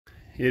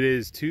It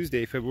is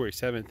Tuesday, February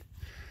 7th,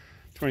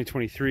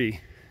 2023.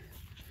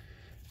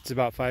 It's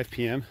about 5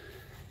 p.m.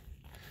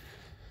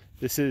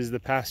 This is the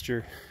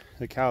pasture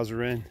the cows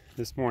are in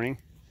this morning.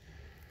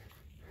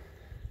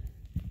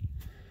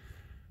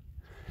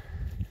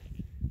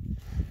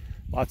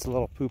 Lots of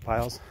little poo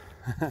piles.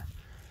 You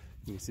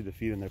can see the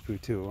feet in their poo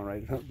too.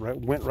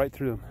 Went right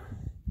through them.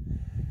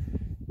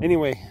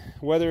 Anyway,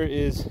 weather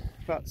is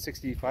about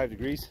 65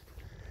 degrees.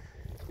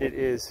 It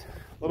is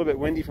a little bit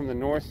windy from the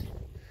north.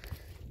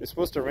 It's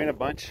supposed to rain a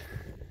bunch,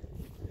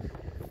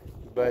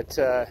 but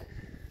I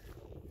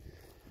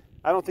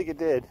don't think it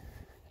did.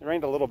 It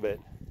rained a little bit.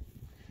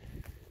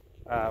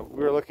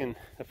 We were looking,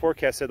 the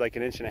forecast said like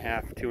 1.5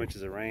 inches, 2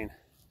 inches of rain.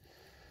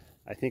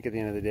 I think at the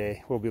end of the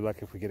day, we'll be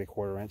lucky if we get a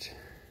 1/4 inch.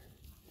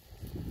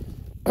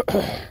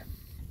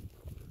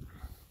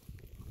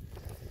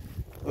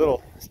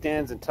 Little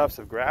stands and tufts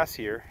of grass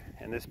here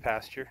in this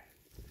pasture.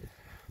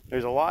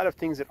 There's a lot of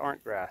things that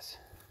aren't grass.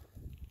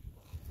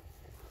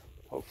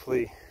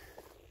 Hopefully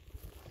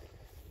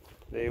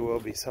they will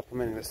be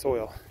supplementing the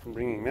soil and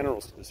bringing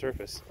minerals to the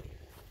surface.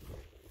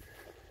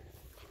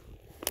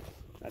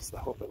 That's the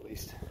hope, at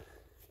least.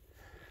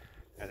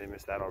 Yeah, they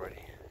missed that already.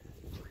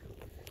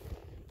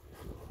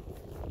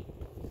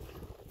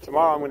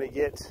 Tomorrow I'm going to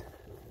get,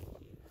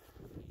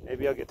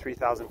 maybe I'll get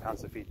 3,000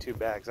 pounds of feed, 2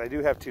 bags. I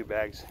do have 2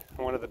 bags.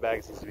 One of the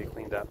bags needs to be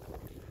cleaned up.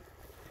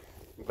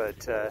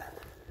 But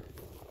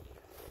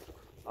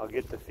I'll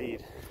get the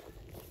feed.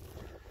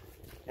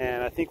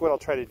 And I think what I'll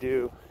try to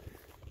do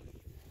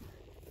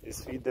is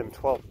feed them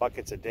 12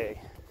 buckets a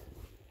day.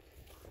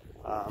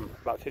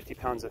 About 50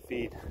 pounds of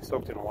feed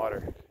soaked in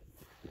water.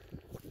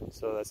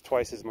 So that's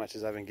twice as much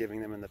as I've been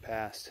giving them in the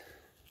past.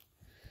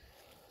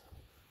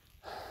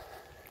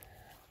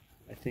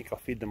 I think I'll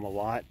feed them a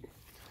lot.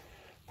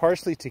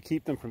 Partially to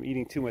keep them from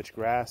eating too much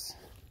grass.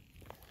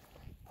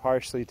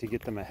 Partially to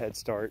get them a head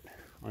start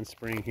on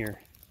spring here,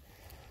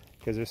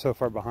 because they're so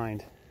far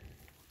behind.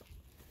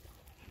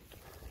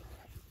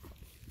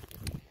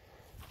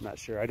 I'm not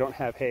sure. I don't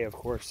have hay, of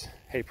course.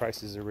 Hay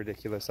prices are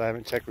ridiculous. I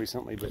haven't checked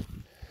recently, but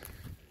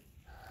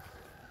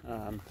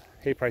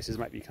hay prices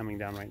might be coming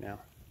down right now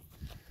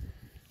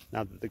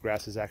that the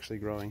grass is actually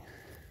growing.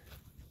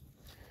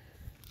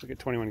 Look at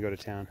 21 go to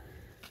town.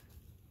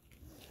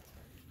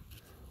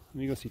 Let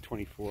me go see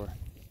 24.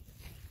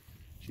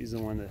 She's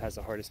the one that has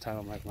the hardest time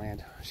on my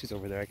land. She's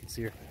over there. I can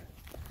see her.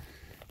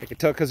 I can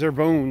tell because her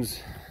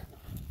bones.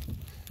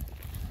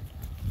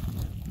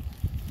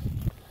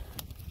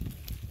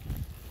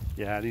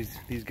 Yeah,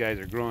 these guys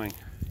are growing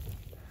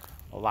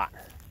a lot.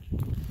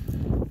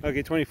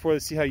 Okay, 24,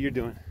 let's see how you're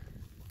doing.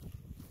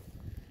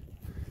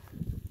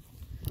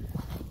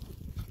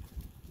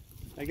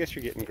 I guess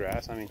you're getting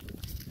grass. I mean,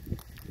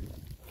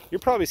 you're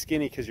probably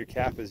skinny because your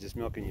calf is just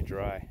milking you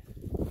dry.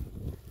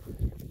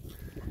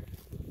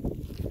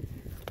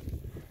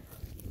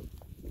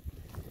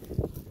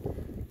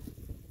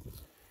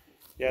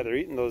 Yeah, they're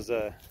eating those,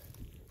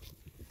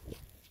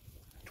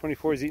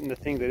 24 is eating the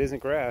thing that isn't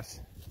grass.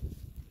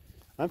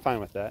 I'm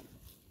fine with that.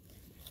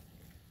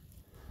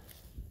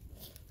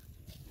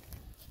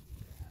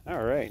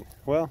 All right,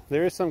 well,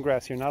 there is some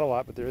grass here, not a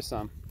lot, but there is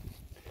some.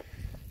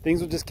 Things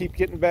will just keep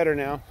getting better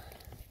now.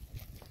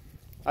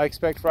 I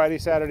expect Friday,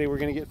 Saturday, we're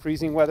gonna get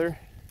freezing weather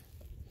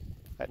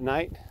at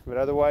night, but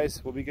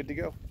otherwise we'll be good to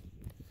go.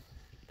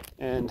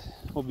 And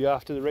we'll be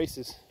off to the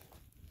races.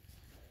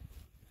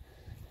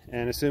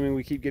 And assuming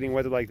we keep getting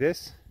weather like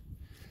this,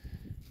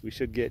 we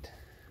should get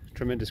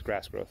tremendous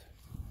grass growth.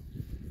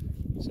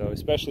 So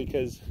especially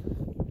because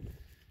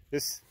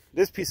this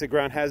piece of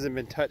ground hasn't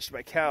been touched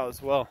by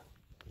cows, well,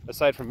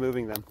 aside from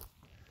moving them.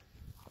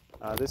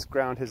 This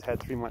ground has had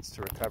 3 months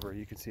to recover.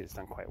 You can see it's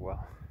done quite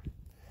well.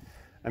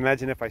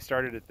 Imagine if I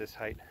started at this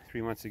height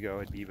 3 months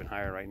ago, it'd be even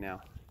higher right now.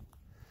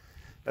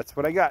 That's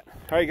what I got.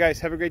 All right, guys,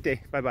 have a great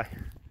day. Bye-bye.